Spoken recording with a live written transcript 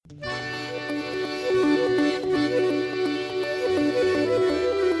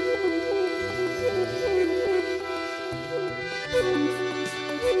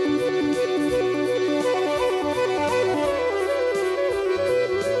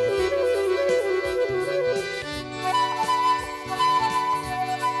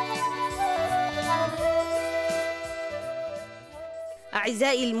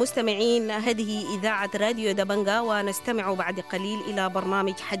أعزائي المستمعين، هذه إذاعة راديو دبنقا، ونستمع بعد قليل إلى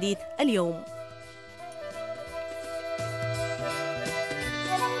برنامج حديث اليوم.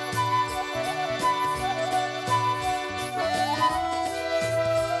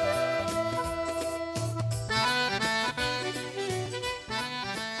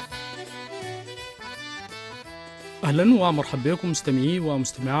 أهلا ومرحبا بكم مستمعي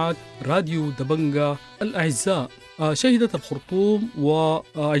ومستمعات راديو دبنقا الأعزاء. شهدت الخرطوم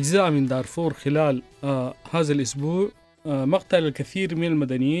وأجزاء من دارفور خلال هذا الأسبوع مقتل الكثير من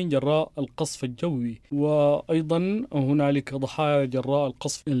المدنيين جراء القصف الجوي، وأيضا هنالك ضحايا جراء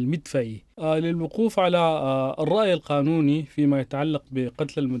القصف المدفعي. للوقوف على الرأي القانوني فيما يتعلق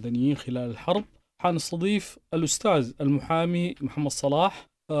بقتل المدنيين خلال الحرب حنستضيف الأستاذ المحامي محمد صلاح،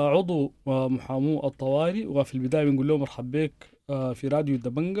 عضو محامو الطوارئ. وفي البداية بنقول له مرحبا بك في راديو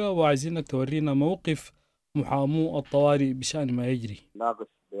دبنقا، وعايزينك تورينا موقف محامو الطوارئ بشأن ما يجري. ناقش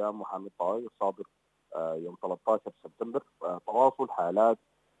بيان محامي الطوارئ الصادر يوم 13 سبتمبر تواصل حالات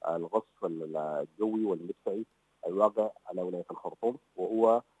القصف الجوي والمدفعي الواقع على ولاية الخرطوم،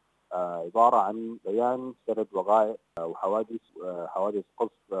 وهو عبارة عن بيان سرد وقائع وحوادث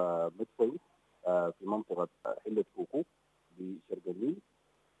قصف مدفعي في منطقة حلة كوكو بشرق النيل.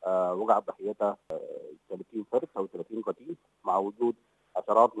 وقع ضحيتها 30 فرد أو 30 قتيل، مع وجود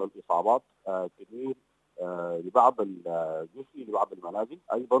عشرات من الإصابات، كثير لبعض الجثث لبعض المنازل.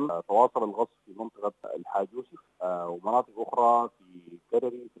 أيضا تواصل الغصب في منطقة الحاج يوسف ومناطق أخرى في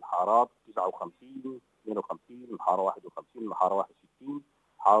كرري، في الحارات 59 52 الحارة 51 الحارة 61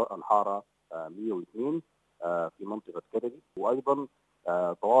 الحارة 102 في منطقة كرري. وأيضا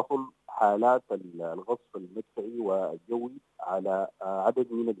تواصل حالات الغصب المدفعي والجوي على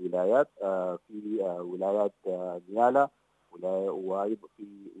عدد من الولايات، في ولايات ونيالا وأيضا في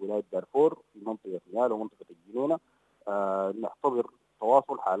ولاية دارفور في منطقة ونيالا ومنطقة الجنينة. نعتبر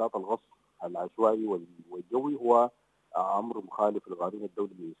تواصل حالات الغصب العشوائي والجوي هو أمر مخالف للقانون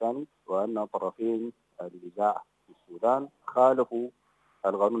الدولي الإنساني، وأن طرفين النزاع في السودان خالفوا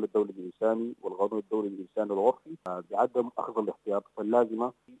القانون الدولي الإنساني والقانون الدولي الإنساني العرفي بعدم أخذ الاحتياطات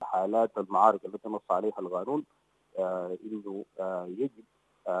اللازمة في حالات المعارك التي نص عليها القانون، إنه يجب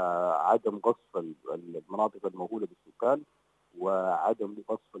عدم قصف المناطق الموهولة بالسكان، وعدم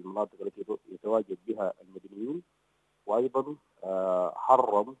قصف المناطق التي يتواجد بها المدنيين، وأيضا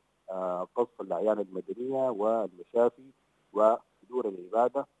حرم قصف الأعيان المدنية والمشافي ودور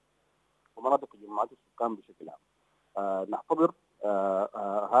العبادة ومناطق جماعات السكان بشكل عام. نعتبر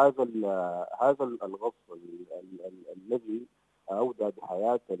هذا الغصب الذي أودى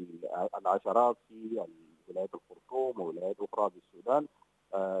بحياة العشرات في ولاية الخرطوم وولايات أخرى في السودان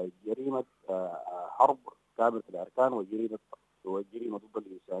جريمة حرب كاملة الأركان وجريمة ضد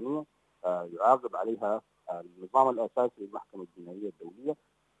الإنسانية، يعاقب عليها النظام الأساسي للمحكمة الجنائية الدولية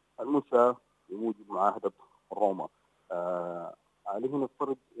المنشأ بموجب معاهدة روما. عليه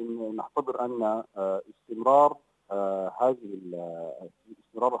نفترض أن نعتبر أن استمرار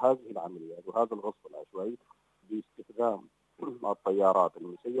هذه العمليات وهذا الغصب العشوائي باستخدام الطيارات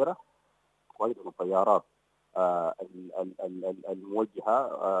المسيرة وأيضا الطيارات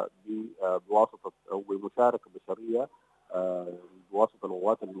الموجهة بواسطة أو بمشاركة بشرية بواسطة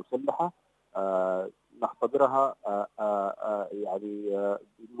القوات المسلحة، نعتبرها يعني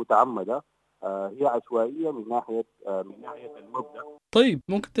متعمدة، هي عشوائية من ناحية المبدأ. طيب،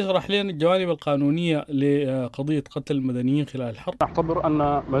 ممكن تشرح لنا الجوانب القانونية لقضية قتل المدنيين خلال الحرب؟ نعتبر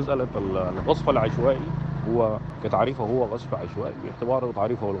أن مسألة القصف العشوائي هو كتعريفه هو قصف عشوائي باعتباره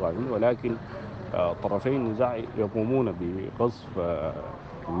تعريفه القانوني، ولكن طرفي النزاع يقومون بقصف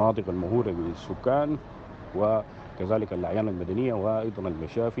المناطق الموهولة بالسكان وكذلك الأعيان المدنية وأيضا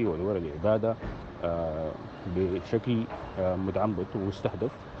المشافي ودور العبادة بشكل متعمد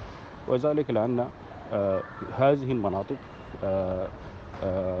ومستهدف، وذلك لأن هذه المناطق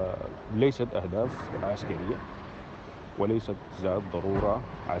ليست أهداف عسكرية وليست ذات ضرورة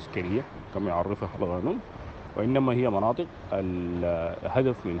عسكرية كما يعرفها القانون، وإنما هي مناطق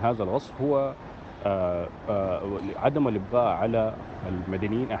الهدف من هذا الغصب هو عدم الإبقاء على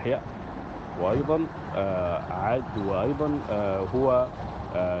المدنيين أحياء، وأيضا هو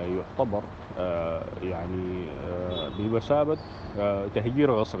يعتبر يعني بمثابة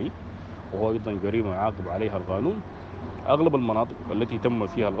تهجير غصبي، وهو أيضا جريمة يعاقب عليها القانون. أغلب المناطق التي تم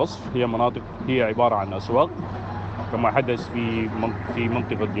فيها الغصب هي عبارة عن أسواق، كما حدث في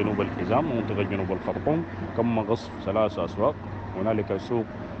منطقة جنوب الحزام ومنطقة جنوب الخرطوم. تم غصب 3 أسواق، هنالك سوق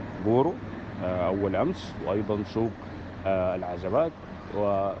بورو أول أمس، وأيضا سوق العزبات،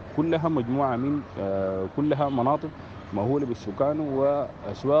 وكلها مجموعة من كلها مناطق مهولة بالسكان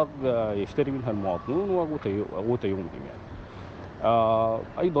وأسواق يشتري منها المواطنون وقوت يومهم يعني.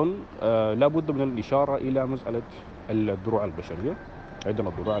 أيضا لا بد من الإشارة إلى مسألة الدروع البشرية. أيضا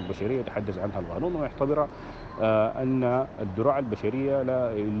الدروع البشرية يتحدث عنها القانون ويعتبر أن الدروع البشرية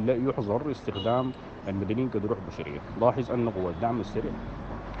لا يحظر استخدام المدنيين كدروع بشرية. لاحظ أن قوات الدعم السريع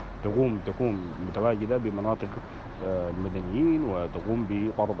تكون متواجدة بمناطق المدنيين وتقوم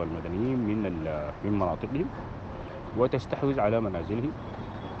بطرد المدنيين من مناطقهم وتستحوذ على منازلهم،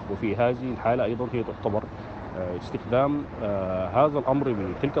 وفي هذه الحالة أيضا هي تعتبر استخدام هذا الأمر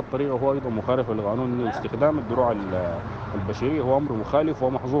بتلك الطريقة هو أيضا مخالف للقانون. استخدام الدروع البشرية هو أمر مخالف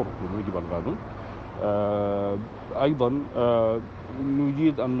ومحظور بموجب القانون. أيضا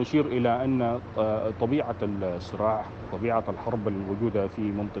نريد أن نشير إلى أن طبيعة الصراع، طبيعة الحرب الموجودة في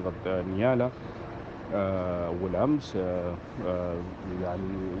منطقة نيالا والأمس يعني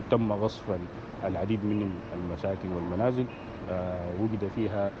تم غصب العديد من المساكن والمنازل وجد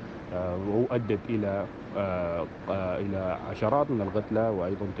فيها وأدت إلى عشرات من القتلى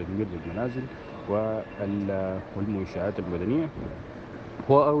وأيضا تدمير للمنازل والمنشآت المدنية،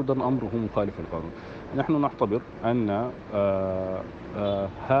 هو أيضا أمره مخالف للقانون. نحن نعتبر أن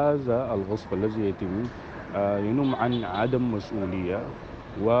هذا الغصب الذي يتم ينم عن عدم مسؤولية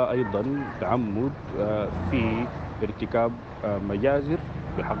وأيضا تعمد في ارتكاب مجازر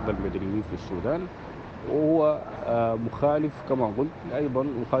بحق المدنيين في السودان، وهو مخالف كما قلت أيضا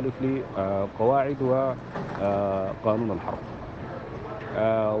مخالف لقواعد وقانون الحرب،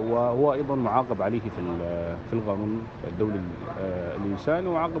 وهو أيضا معاقب عليه في القانون الدولي الإنساني،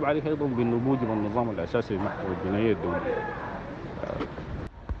 ومعاقب عليه أيضا بالنموذج والنظام الأساسي للمحكمة الجنائية الدولية.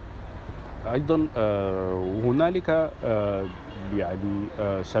 أيضا هنالك يعني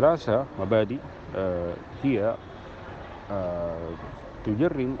ثلاثة مبادئ هي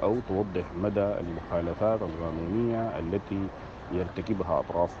تجرم أو توضح مدى المخالفات القانونية التي يرتكبها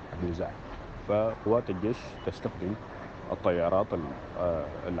أطراف النزاع. فقوات الجيش تستخدم الطيارات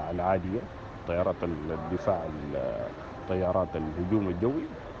العادية، طيارات الدفاع، طيارات الهجوم الجوي،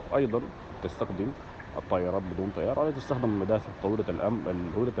 وأيضا تستخدم الطائرات بدون طيارة، وتستخدم المدافع طويلة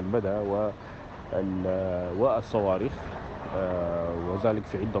المدى والصواريخ، وذلك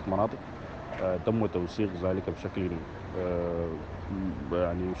في عدة مناطق. تم توثيق ذلك بشكل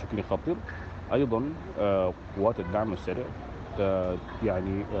يعني بشكل خطير. أيضا قوات الدعم السريع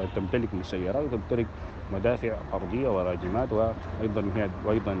يعني تمتلك مسيرات وتمتلك مدافع أرضية وراجمات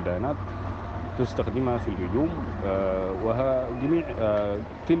وأيضا دانات تستخدمها في الهجوم، وجميع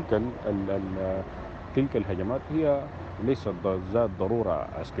تلك الهجمات هي ليست ذات ضرورة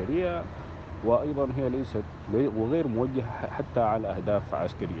عسكرية، وأيضا هي ليست وغير موجهة حتى على أهداف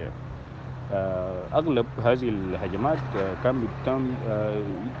عسكرية. أغلب هذه الهجمات كان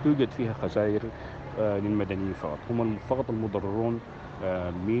توجد فيها خسائر للمدنيين فقط، هم فقط المضررون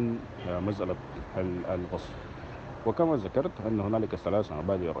من مسألة الغصب. وكما ذكرت أن هنالك ثلاث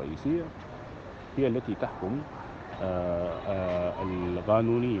مبادئ رئيسية هي التي تحكم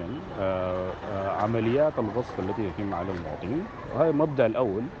قانونيا عمليات الغصب التي تتم على المواطنين. وهذا المبدأ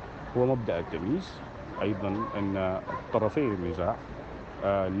الأول هو مبدأ التمييز. أيضا أن طرفي النزاع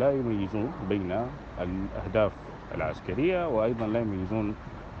لا يميزون بين الأهداف العسكرية، وأيضا لا يميزون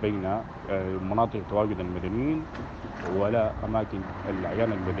بين مناطق تواجد المدنيين ولا أماكن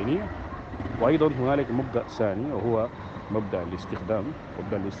الأعيان المدنية. وأيضا هنالك مبدأ ثاني وهو مبدأ الاستخدام.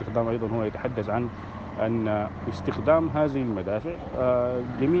 مبدأ الاستخدام أيضا هو يتحدث عن أن استخدام هذه المدافع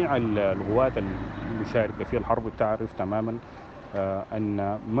جميع القوات المشاركة في الحرب تعرف تماما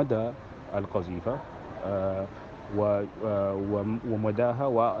أن مدى القذيفة ومداها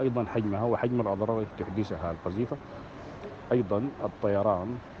وأيضا حجمها وحجم الأضرار التي تحدثها القذيفة. أيضا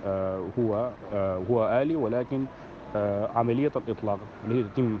الطيران هو آلي، ولكن عملية الإطلاق التي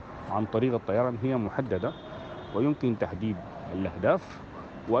تتم عن طريق الطيران هي محددة ويمكن تحديد الأهداف،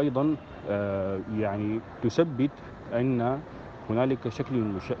 وأيضا يعني تثبت أن هنالك شكل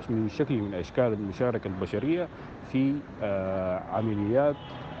من أشكال المشاركة البشرية في عمليات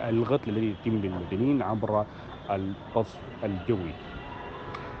القتل التي تتم للمدنيين عبر القصف الجوي.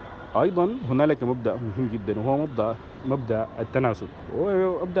 أيضا هنالك مبدأ مهم جدا وهو مبدأ التناسب.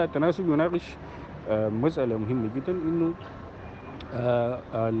 ومبدأ التناسب يناقش مسألة مهمة جدا، إنه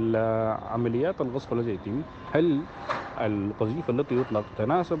عمليات القصف التي يتم هل القذيفة التي يطلق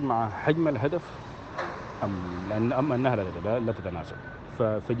تناسب مع حجم الهدف أم أنها لا تتناسب.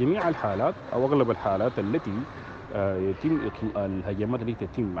 فجميع الحالات أو أغلب الحالات التي يتم الهجمات التي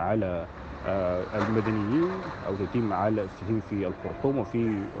تتم على المدنيين أو تتم على في الخرطوم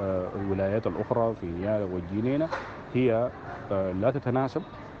وفي الولايات الأخرى في نيالا والجنينة هي لا تتناسب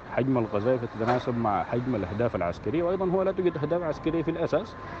حجم القذائف يتناسب مع حجم الأهداف العسكرية، وأيضا هو لا توجد أهداف عسكرية في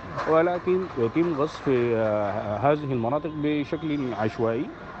الأساس، ولكن يتم قصف هذه المناطق بشكل عشوائي،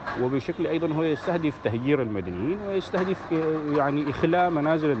 وبشكل أيضا هو يستهدف تهجير المدنيين ويستهدف يعني إخلاء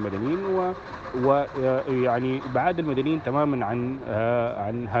منازل المدنيين ويعني إبعاد المدنيين تماما عن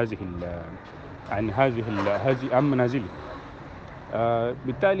منازلهم.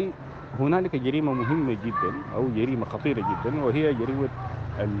 بالتالي هنالك جريمة مهمة جدا أو جريمة خطيرة جدا، وهي جريمة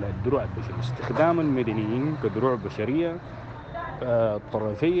الدروع البشرية، استخدام المدنيين كدروع بشرية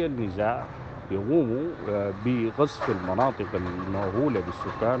طرفي النزاع يقوموا بقصف المناطق المأهولة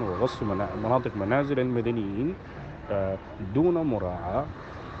بالسكان وقصف مناطق منازل المدنيين دون مراعاة،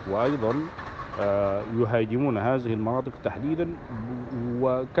 وأيضا يهاجمون هذه المناطق تحديدا،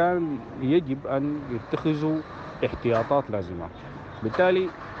 وكان يجب أن يتخذوا احتياطات لازمة. بالتالي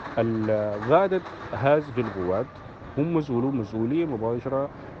غادت هذه القوات هم مسؤولية مباشرة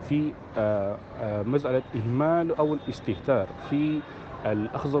في مسألة إهمال أو الاستهتار في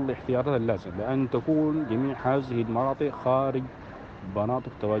الأخذ الاحتياطات اللازمة، لأن تكون جميع هذه المناطق خارج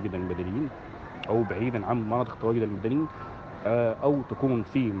مناطق تواجد المدنيين أو بعيدا عن مناطق تواجد المدنيين، أو تكون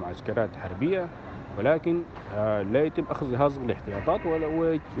في معسكرات حربية، ولكن لا يتم أخذ هذه الاحتياطات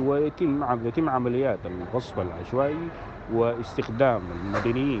ويتم عمليات الغصب العشوائي واستخدام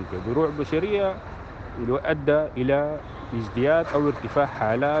المدنيين كدروع بشرية، يؤدى إلى ازدياد أو ارتفاع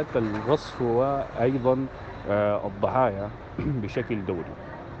حالات الغصب وأيضا الضحايا بشكل دوري.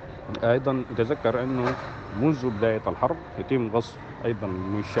 أيضا تذكر أنه منذ بداية الحرب يتم غصب أيضا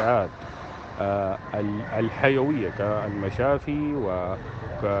المنشآت الحيوية كالمشافي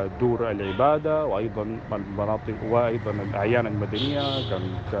وكدور العبادة، وأيضا المناطق وأيضا الأعيان المدنية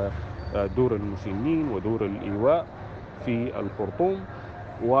كدور المسنين ودور الإيواء في الخرطوم،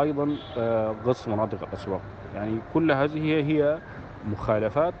 وأيضا غصب مناطق الأسواق. يعني كل هذه هي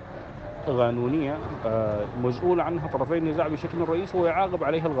مخالفات قانونية مسؤول عنها طرفي النزاع بشكل رئيسي، ويعاقب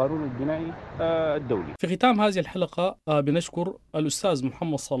عليها القانون الجنائي الدولي. في ختام هذه الحلقة بنشكر الأستاذ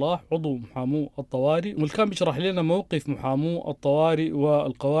محمد صلاح عضو محامو الطوارئ، واللي كان بيشرح لنا موقف محامو الطوارئ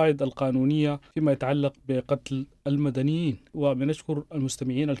والقواعد القانونية فيما يتعلق بقتل المدنيين. وبنشكر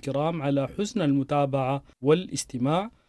المستمعين الكرام على حسن المتابعة والاستماع،